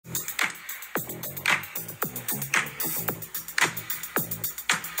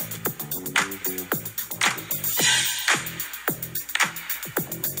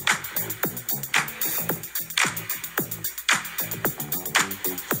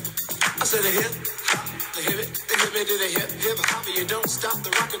to the hip, hop, the hip, to the hip hop, you don't stop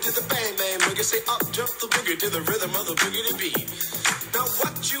the rocker to the bang bang boogie. Say up jump the boogie to the rhythm of the boogie to beat. Now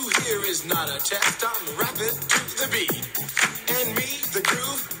what you hear is not a test, I'm rapping to the beat. And me, the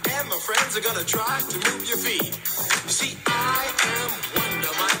groove, and my friends are gonna try to move your feet. You see, I am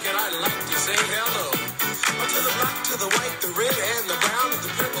Wonder Mike, and I like to say hello. To the black, to the white, the red, and the brown, and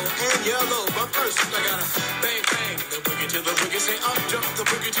the purple, and yellow. But first, I gotta bang, bang, the boogie to the boogie. Say up, jump the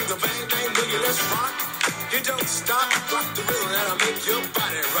boogie to the bang, bang, boogie. Let's rock. You don't stop, rock the rhythm that'll make your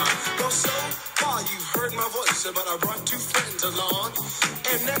body rock. Well, so far you've heard my voice, but I brought two friends along.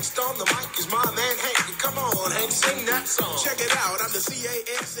 And next on the mic is my man Hank. Come on, Hank, sing that song. Check it out, I'm the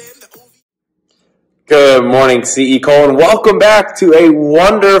CASN, the OV. Good morning, CE Cole, and welcome back to a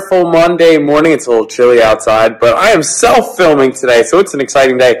wonderful Monday morning. It's a little chilly outside, but I am self-filming today, so it's an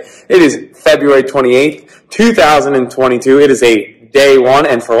exciting day. It is February 28th, 2022. It is a day one,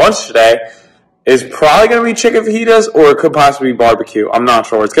 and for lunch today is probably going to be chicken fajitas, or it could possibly be barbecue. I'm not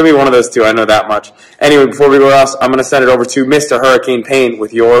sure. It's going to be one of those two. I know that much. Anyway, before we go else, I'm going to send it over to Mr. Hurricane Payne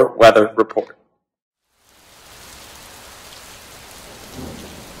with your weather report.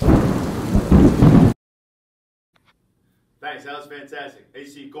 Thanks, that was fantastic.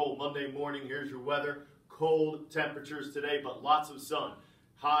 AC Cole, Monday morning, here's your weather. Cold temperatures today, but lots of sun.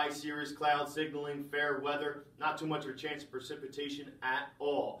 High cirrus cloud signaling, fair weather. Not too much of a chance of precipitation at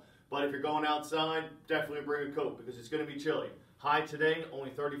all. But if you're going outside, definitely bring a coat because it's going to be chilly. High today,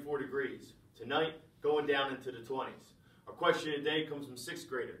 only 34 degrees. Tonight, going down into the 20s. Our question today comes from 6th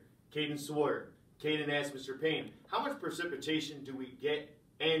grader, Caden Sawyer. Caden asked Mr. Payne, how much precipitation do we get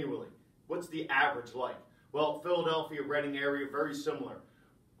annually? What's the average like? Well, Philadelphia, Reading area, very similar.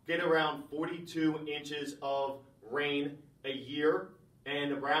 Get around 42 inches of rain a year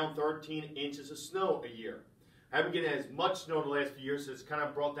and around 13 inches of snow a year. I haven't getting as much snow the last few years, so it's kind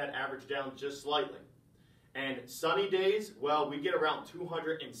of brought that average down just slightly. And sunny days, well, we get around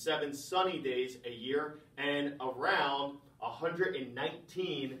 207 sunny days a year and around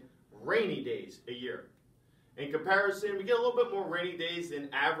 119 rainy days a year. In comparison, we get a little bit more rainy days than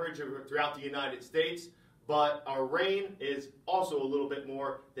average throughout the United States, but our rain is also a little bit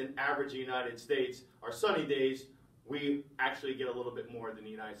more than average in the United States. Our sunny days, we actually get a little bit more than the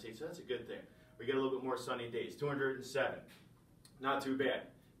United States, so that's a good thing. We get a little bit more sunny days, 207. Not too bad.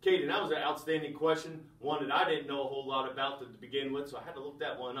 Caden, that was an outstanding question, one that I didn't know a whole lot about to begin with, so I had to look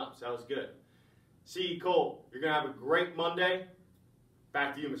that one up, so that was good. CE Cole, you're going to have a great Monday.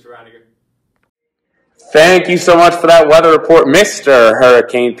 Back to you, Mr. Radiger. Thank you so much for that weather report, Mr.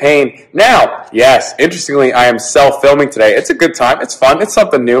 Hurricane Payne. Now, yes, interestingly, I am self-filming today. It's a good time. It's fun. It's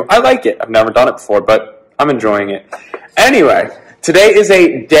something new. I like it. I've never done it before, but I'm enjoying it. Anyway, today is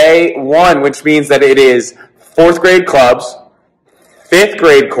a day one, which means that it is 4th grade clubs, 5th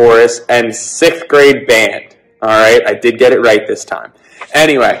grade chorus, and 6th grade band. All right, I did get it right this time.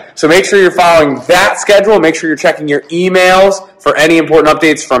 Anyway, so make sure you're following that schedule. Make sure you're checking your emails for any important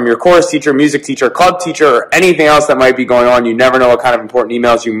updates from your chorus teacher, music teacher, club teacher, or anything else that might be going on. You never know what kind of important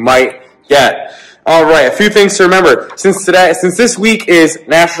emails you might get. All right, a few things to remember. Since this week is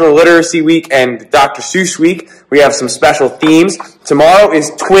National Literacy Week and Dr. Seuss Week, we have some special themes. Tomorrow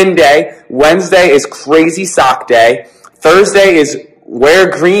is Twin Day. Wednesday is Crazy Sock Day. Thursday is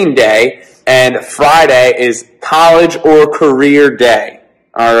Wear Green Day. And Friday is College or Career Day.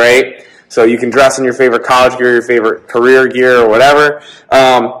 All right? So you can dress in your favorite college gear, your favorite career gear, or whatever.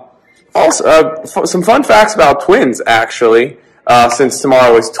 Also, some fun facts about twins, actually, since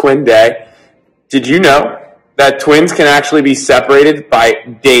tomorrow is Twin Day. Did you know that twins can actually be separated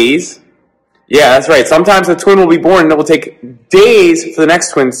by days? Yeah, that's right. Sometimes a twin will be born, and it will take days for the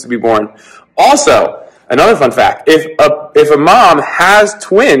next twins to be born. Also, another fun fact, if a mom has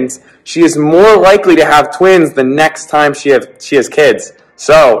twins, she is more likely to have twins the next time she has kids.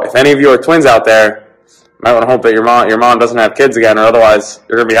 So, if any of you are twins out there, you might want to hope that your mom doesn't have kids again, or otherwise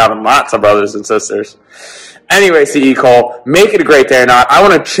you're going to be having lots of brothers and sisters. Anyway, CE Cole, make it a great day or not. I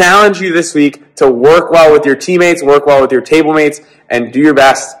want to challenge you this week to work well with your teammates, work well with your table mates, and do your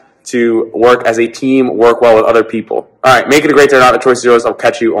best to work as a team, work well with other people. All right, make it a great day or not. The choice is yours. I'll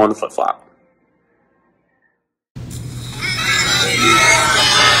catch you on the flip-flop.